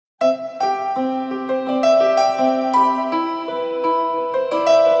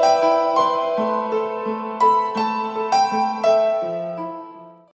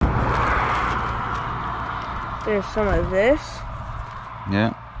There's some of this.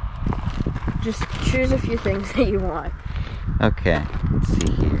 Yeah. Just choose a few things that you want. Okay, let's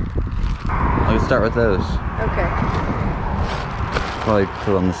see here. Let's start with those. Okay. Probably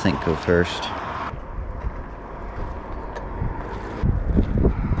put on the Senko first.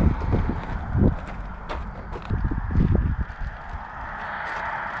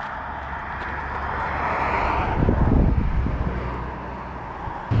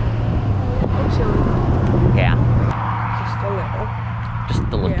 Yeah. Just a little. Just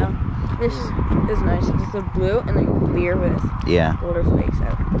a little. Yeah. This is nice. It's the blue and then clear with older flakes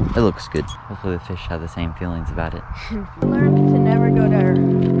out. It looks good. Hopefully the fish have the same feelings about it. Learn to never go there.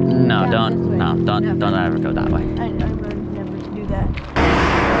 No, don't ever go that way. I learned never to do that.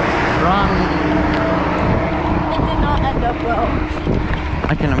 Run! It did not end up well.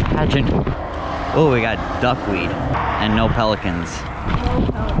 I can imagine. Oh, we got duckweed and no pelicans. No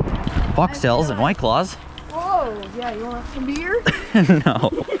pelicans. Foxtails and white claws. Whoa, yeah, you want some beer?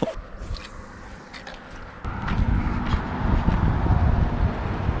 No.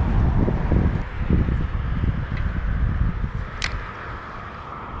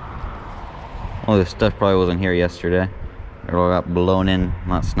 Oh, this stuff probably wasn't here yesterday. It all got blown in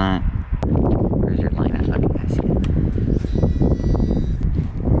last night. Where's your line at? Okay, I see it.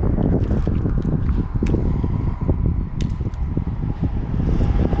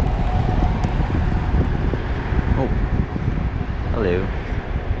 Oh. Hello.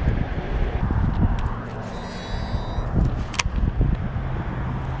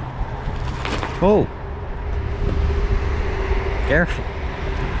 Oh. Careful.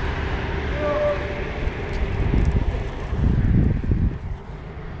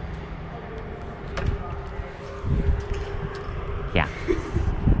 Yeah.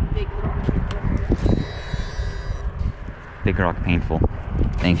 Big rock painful.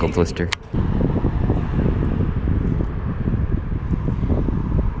 Ankle twister.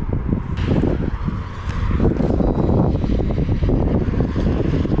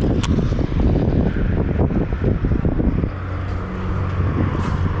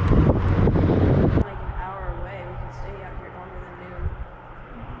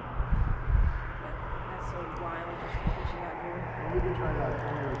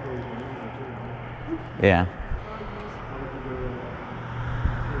 Yeah.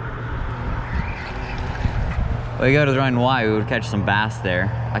 Well, you go to the Run Y, we would catch some bass there.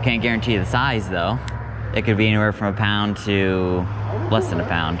 I can't guarantee the size though. It could be anywhere from a pound to less than a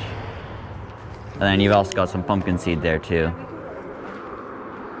pound. And then you've also got some pumpkin seed there too.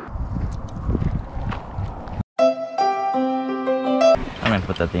 I'm gonna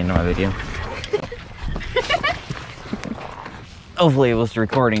put that at the end of my video. Hopefully it was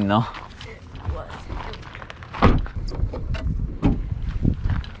recording though.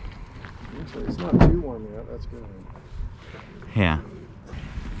 It's not too warm yet, that's good. Yeah.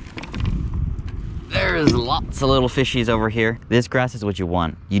 There's lots of little fishies over here. This grass is what you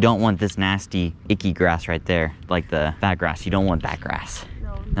want. You don't want this nasty, icky grass right there, like the fat grass. You don't want that grass.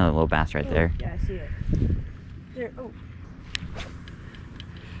 No. Another little bass right there. Yeah, I see it. There, oh.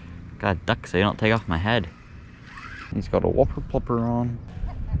 Got a duck so you don't take off my head. He's got a whopper plopper on.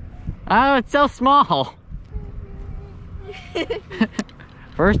 Oh, it's so small.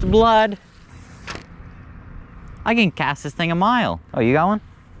 First blood. I can cast this thing a mile. Oh, you got one?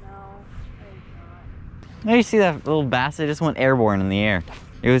 No, I did not. Now you see that little bass? It just went airborne in the air.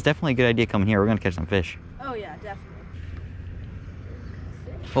 It was definitely a good idea coming here. We're gonna catch some fish. Oh yeah, definitely.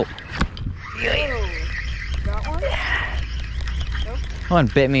 Oh. Got one? Nope. One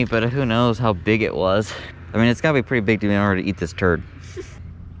bit me, but who knows how big it was. I mean, it's gotta be pretty big to be in order to eat this turd.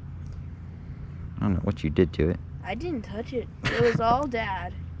 I don't know what you did to it. I didn't touch it. It was all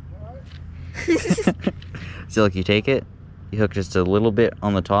Dad. So like you take it, you hook just a little bit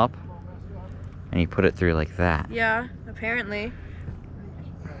on the top, and you put it through like that. Yeah, apparently.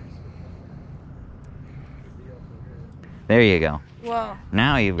 There you go. Well,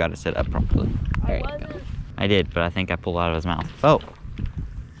 Now you've got it set up properly. There you go. I did, but I think I pulled out of his mouth. Oh,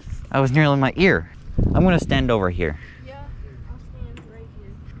 that was nearly my ear. I'm gonna stand over here. Yeah, I'll stand right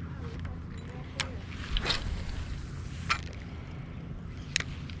here.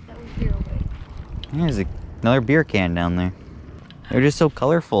 That was your way. There's another beer can down there. They're just so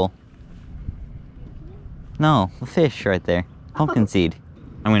colorful. No, the fish right there. Pumpkin seed.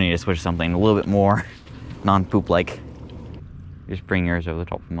 I'm gonna need to switch something a little bit more non-poop like. Just bring yours over the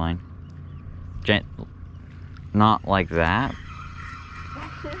top of mine. Not like that.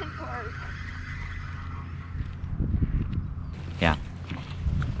 Yeah.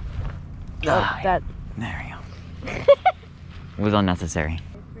 Oh, that. There we go. It was unnecessary.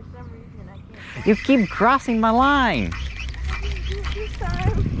 For some reason, I can't You keep crossing my line. This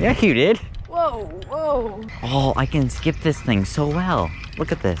time. Yeah, you did. Whoa, whoa. Oh, I can skip this thing so well.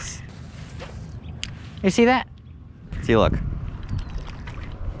 Look at this. You see that? See, look.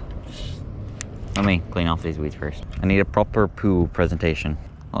 Let me clean off these weeds first. I need a proper poo presentation.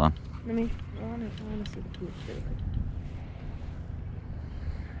 Hold on. I want to see the poo too.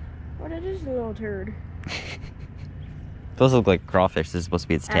 What is this little turd? Those look like crawfish. This is supposed to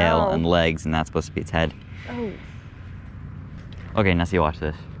be its tail Ow. and legs, and that's supposed to be its head. Oh. Okay, Nessie, watch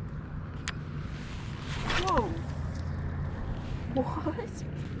this. Whoa. What?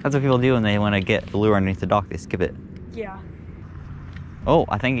 That's what people do when they want to get the lure underneath the dock. They skip it. Yeah. Oh,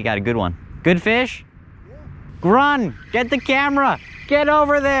 I think you got a good one. Good fish? Yeah. Run! Get the camera! Get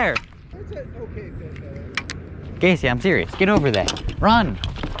over there! That's it. Okay, fish. Casey, I'm serious. Get over there. Run!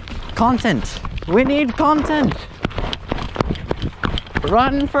 Content! We need content!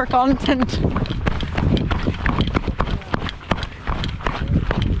 Run for content!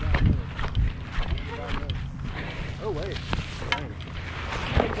 Oh, wait.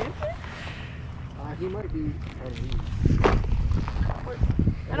 He might be on these.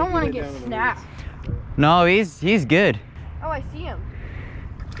 I don't want to get snapped. No, he's good. Oh, I see him.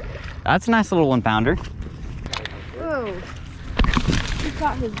 That's a nice little 1-pounder. Oh. He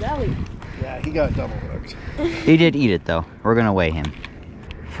caught his belly. Yeah, he got double hooked. He did eat it though. We're gonna weigh him.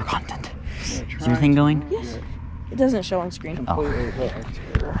 For content. Is your thing going? Yes. It doesn't show on screen. Completely hooked.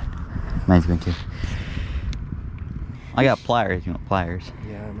 Mine's going too. I got pliers. You want pliers?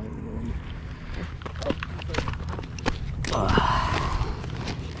 Yeah, I might need one.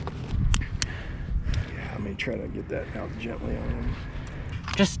 Yeah, I may try to get that out gently on him.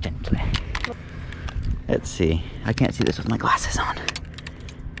 Just gently. Let's see. I can't see this with my glasses on.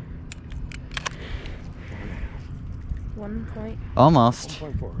 1 point. Almost.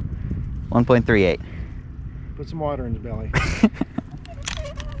 1.4. 1.38. Put some water in his belly.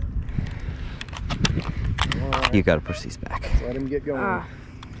 You gotta push these back. Let him get going.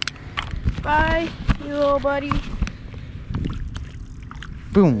 Bye, you little buddy.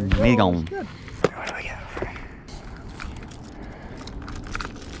 Boom. He's gone. Good. What do we got over here?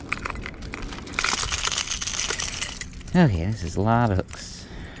 Okay, this is a lot of hooks.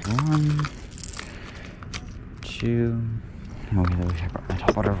 1, 2. Oh, I wish I brought my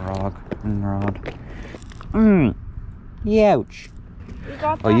top water rod. Youch. You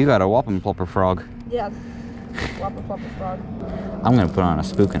got that? Oh, you got a whopping plopper frog. Yeah. Whopper flopper frog. I'm gonna put on a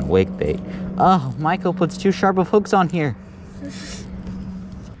spook and a wake bait. Oh, Michael puts too sharp of hooks on here.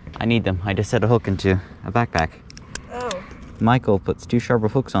 I need them. I just set a hook into a backpack. Oh. Michael puts too sharp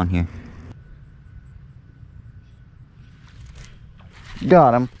of hooks on here.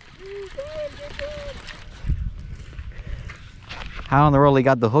 Got him. How in the world he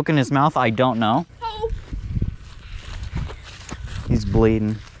got the hook in his mouth, I don't know. Oh. He's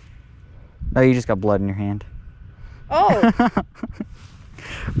bleeding. Oh, you just got blood in your hand. Oh.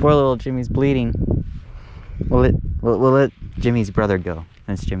 Poor little Jimmy's bleeding. We'll let Jimmy's brother go,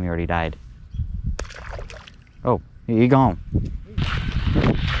 since Jimmy already died. Oh, you gone.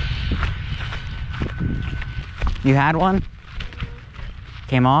 You had one?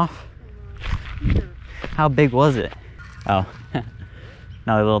 Came off? How big was it? Oh,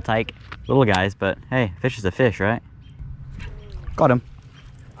 another little tyke. Little guys, but hey, fish is a fish, right? Got him.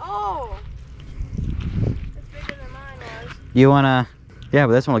 Oh. It's bigger than mine was. You wanna? Yeah,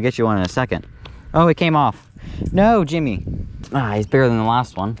 but this one will get you one in a second. Oh, it came off. No, Jimmy. Ah, he's bigger than the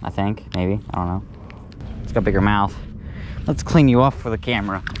last one, I think. Maybe. I don't know. It's got a bigger mouth. Let's clean you off for the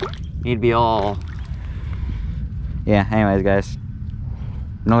camera. You'd be all... Yeah, anyways, guys.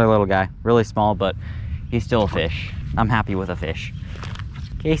 Another little guy. Really small, but he's still a fish. I'm happy with a fish.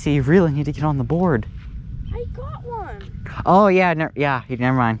 Casey, you really need to get on the board. I got one. Oh, yeah.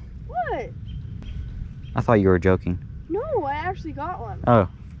 Never mind. What? I thought you were joking. No, I actually got one. Oh.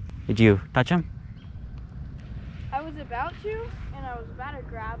 Did you touch him? I was about to, and I was about to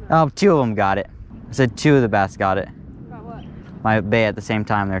grab him. Oh, 2 of them got it. I said 2 of the bass got it. Got what? My bait at the same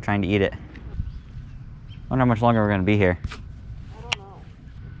time. They're trying to eat it. Wonder how much longer we're gonna be here. I don't know.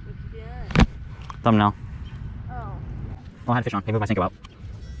 What's the end? Thumbnail. Oh. Oh, I had a fish on. Maybe move my sink out.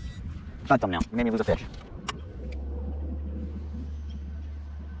 Not thumbnail. You made me lose a fish.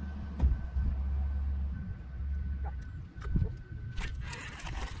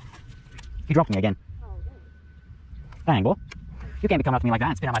 He dropped me again. Oh, Dang, boy. You can't be coming up to me like that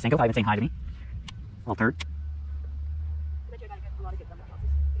and spit on my sink without even saying hi to me. Little turd. I bet you I gotta get a lot of good thumbnail shots.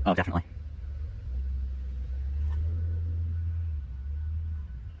 Oh, definitely.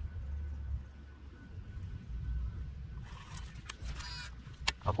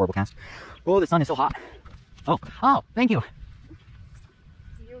 A horrible cast. Oh, the sun is so hot. Oh, thank you.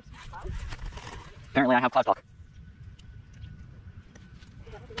 Apparently I have cloud talk.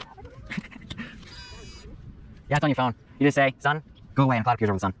 Yeah, it's on your phone. You just say, sun, go away, and cloud appears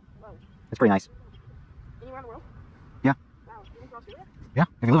over the sun. Whoa. It's pretty nice. Anywhere around the world? Yeah. Wow. You live in Australia? Yeah,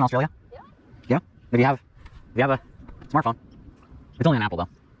 if you live in Australia. Yeah. Yeah. If you have a smartphone. It's only an Apple though.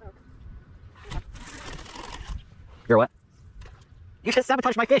 Oh. You're what? You just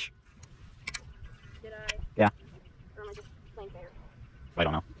sabotaged my fish. Did I? Yeah. Or am I just playing fair? I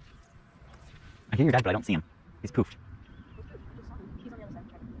don't know. I hear your dad, but I don't see him. He's poofed. He's on the other side.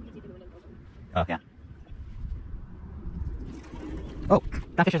 You can see through the window. Oh, yeah. Oh,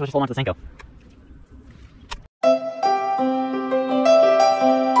 that fish was just holding on to the Senko.